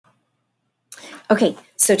Okay,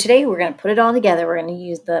 so today we're going to put it all together. We're going to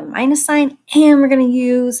use the minus sign and we're going to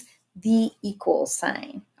use the equal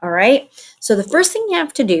sign. All right, so the first thing you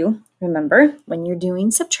have to do, remember, when you're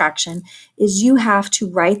doing subtraction, is you have to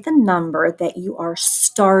write the number that you are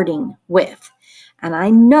starting with. And I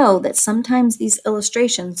know that sometimes these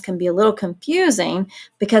illustrations can be a little confusing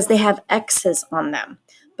because they have X's on them.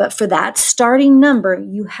 But for that starting number,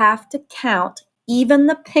 you have to count even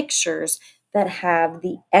the pictures that have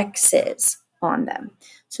the X's on them.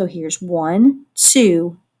 So here's 1,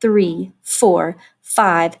 2, 3, 4,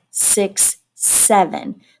 5, 6,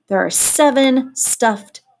 7. There are 7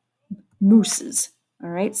 stuffed mooses.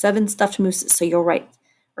 All right, 7 stuffed mooses. So you'll write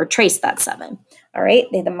or trace that 7. All right,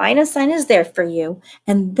 the minus sign is there for you.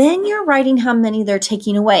 And then you're writing how many they're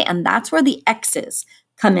taking away. And that's where the X's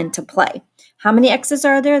come into play. How many X's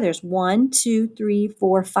are there? There's 1, 2, 3,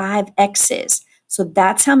 4, 5 X's. So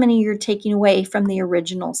that's how many you're taking away from the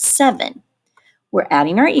original 7. We're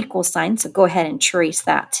adding our equal sign, so go ahead and trace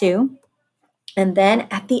that too. And then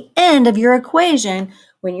at the end of your equation,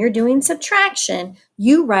 when you're doing subtraction,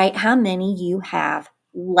 you write how many you have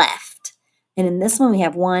left. And in this one, we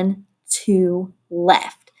have 1, 2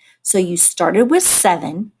 left. So you started with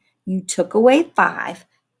 7, you took away 5,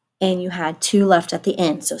 and you had 2 left at the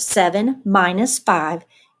end. So 7 minus 5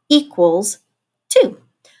 equals 2.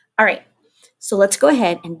 All right, so let's go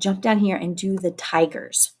ahead and jump down here and do the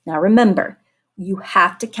tigers. Now remember, you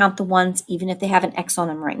have to count the ones even if they have an X on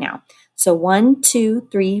them right now. So 1, 2,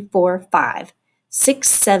 3, 4, 5, 6,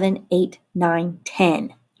 7, 8, 9,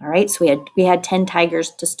 10. All right, so we had 10 tigers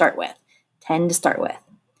to start with. 10 to start with.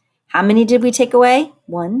 How many did we take away?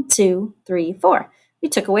 1, 2, 3, 4. We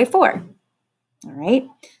took away 4. All right,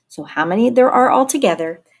 so how many there are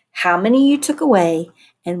altogether, how many you took away,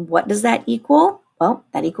 and what does that equal? Well,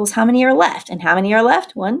 that equals how many are left. And how many are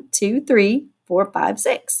left? 1, 2, 3, 4, 5,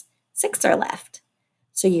 6. 6 are left.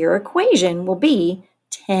 So your equation will be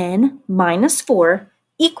 10 minus 4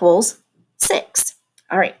 equals 6.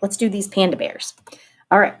 All right, let's do these panda bears.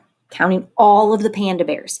 All right, counting all of the panda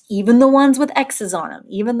bears, even the ones with X's on them,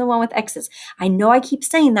 even the one with X's. I know I keep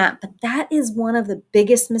saying that, but that is one of the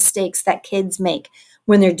biggest mistakes that kids make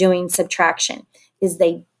when they're doing subtraction, is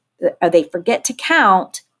they forget to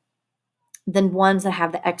count the ones that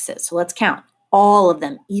have the X's. So let's count all of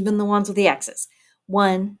them, even the ones with the X's.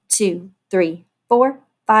 1, 2, 3, 4,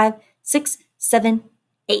 5, 6, 7,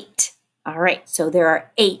 8. All right, so there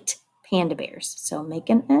are 8 panda bears. So make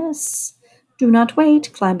an S. Do not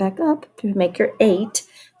wait. Climb back up to make your 8.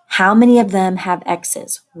 How many of them have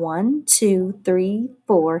X's? 1, 2, 3,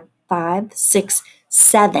 4, 5, 6,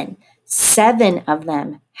 7. 7 of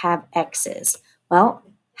them have X's. Well,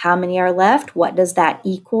 how many are left? What does that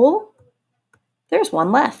equal? There's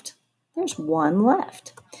 1 left. There's 1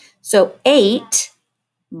 left. So 8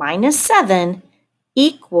 minus 7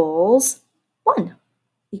 equals 1.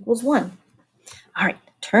 Equals 1. All right,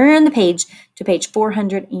 turn the page to page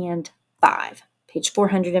 405. Page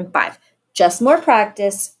 405. Just more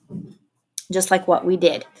practice, just like what we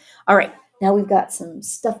did. All right, now we've got some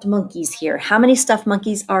stuffed monkeys here. How many stuffed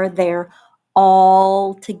monkeys are there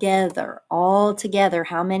all together? All together,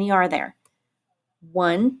 how many are there?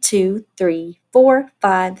 1, 2, 3, 4,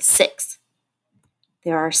 5, 6.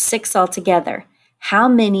 There are 6 altogether. How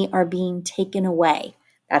many are being taken away?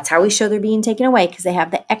 That's how we show they're being taken away, because they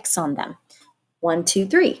have the X on them. 1, 2,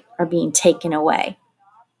 3 are being taken away.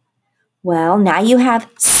 Well, now you have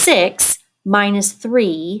 6 minus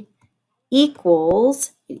 3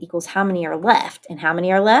 equals how many are left? And how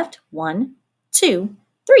many are left? 1, 2,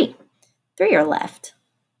 3. 3 are left.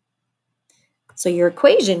 So your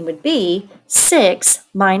equation would be 6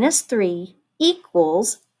 minus 3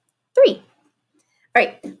 equals 3. All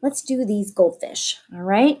right, let's do these goldfish. All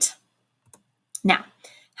right. Now,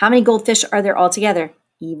 how many goldfish are there altogether?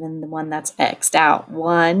 Even the one that's X'd out.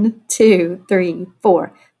 1, 2, 3,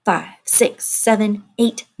 4, 5, 6, 7,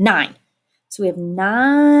 8, 9. So we have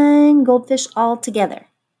 9 goldfish altogether.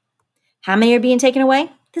 How many are being taken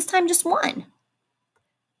away? This time just 1.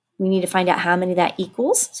 We need to find out how many that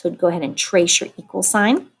equals. So go ahead and trace your equal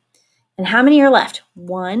sign. And how many are left?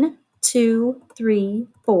 1, 2, 3,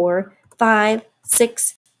 4, 5,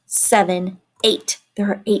 6, 7, 8. There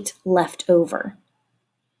are 8 left over.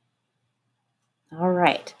 All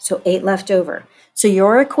right, so 8 left over. So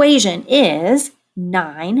your equation is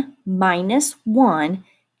 9 minus 1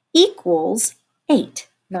 equals 8.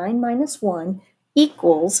 9 minus 1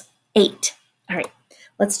 equals 8. All right,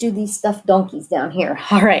 let's do these stuffed donkeys down here.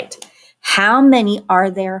 All right, how many are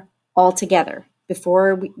there altogether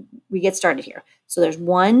before we get started here? So there's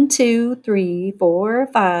 1, 2, 3, 4,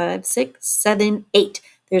 5, 6, 7, 8.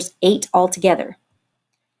 There's 8 altogether.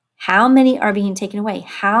 How many are being taken away?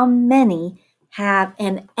 How many have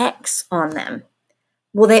an X on them?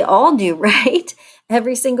 Well, they all do, right?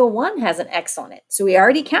 Every single one has an X on it. So we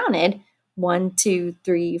already counted 1, 2,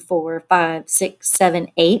 3, 4, 5, 6, 7,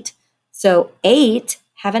 8. So 8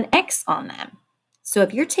 have an X on them. So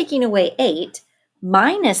if you're taking away 8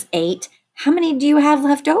 minus 8, how many do you have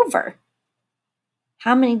left over?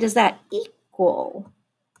 How many does that equal?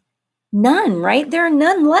 None, right? There are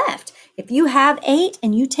none left. If you have 8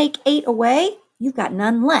 and you take 8 away, you've got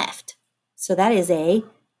none left. So that is a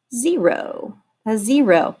 0. A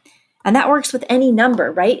 0. And that works with any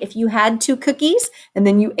number, right? If you had 2 cookies and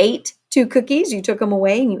then you ate 2 cookies, you took them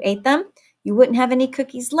away and you ate them, you wouldn't have any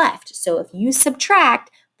cookies left. So if you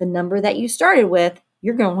subtract the number that you started with,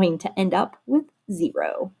 you're going to end up with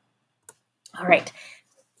 0. All right,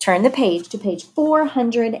 turn the page to page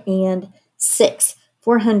 406.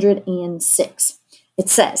 406. It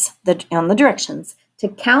says on the directions to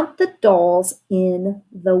count the dolls in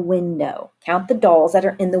the window. Count the dolls that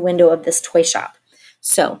are in the window of this toy shop.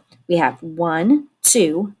 So we have 1,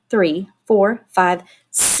 2, 3, 4, 5,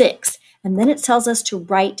 6. And then it tells us to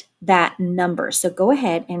write that number. So go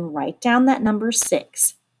ahead and write down that number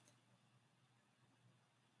 6.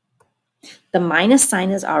 The minus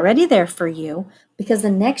sign is already there for you because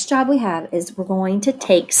the next job we have is we're going to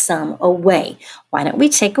take some away. Why don't we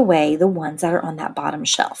take away the ones that are on that bottom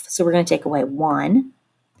shelf? So we're going to take away 1,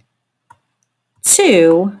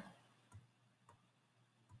 2,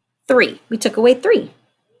 3. We took away 3.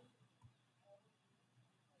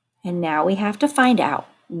 And now we have to find out,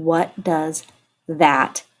 what does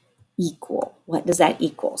that equal? What does that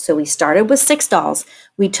equal? So we started with 6 dolls.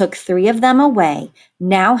 We took 3 of them away.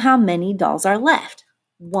 Now how many dolls are left?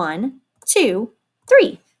 1, 2,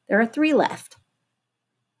 3. There are 3 left.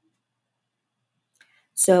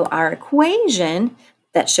 So our equation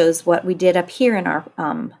that shows what we did up here in our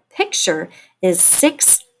picture is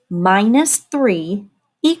 6 minus 3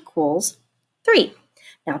 equals 3.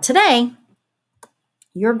 Now today,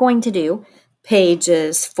 you're going to do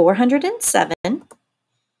pages 407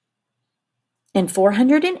 and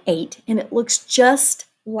 408, and it looks just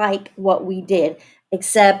like what we did,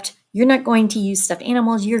 except you're not going to use stuffed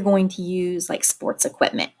animals, you're going to use like sports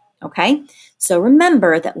equipment, okay? So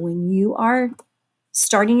remember that when you are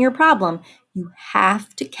starting your problem, you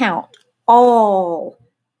have to count all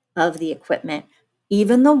of the equipment,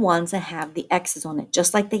 even the ones that have the X's on it,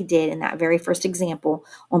 just like they did in that very first example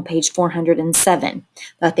on page 407.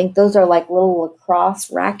 I think those are like little lacrosse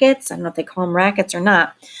rackets. I don't know if they call them rackets or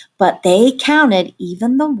not, but they counted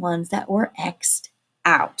even the ones that were X'd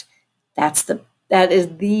out. That is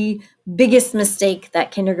the biggest mistake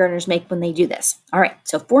that kindergartners make when they do this. All right,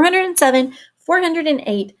 so 407,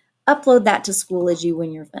 408, upload that to Schoology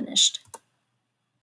when you're finished.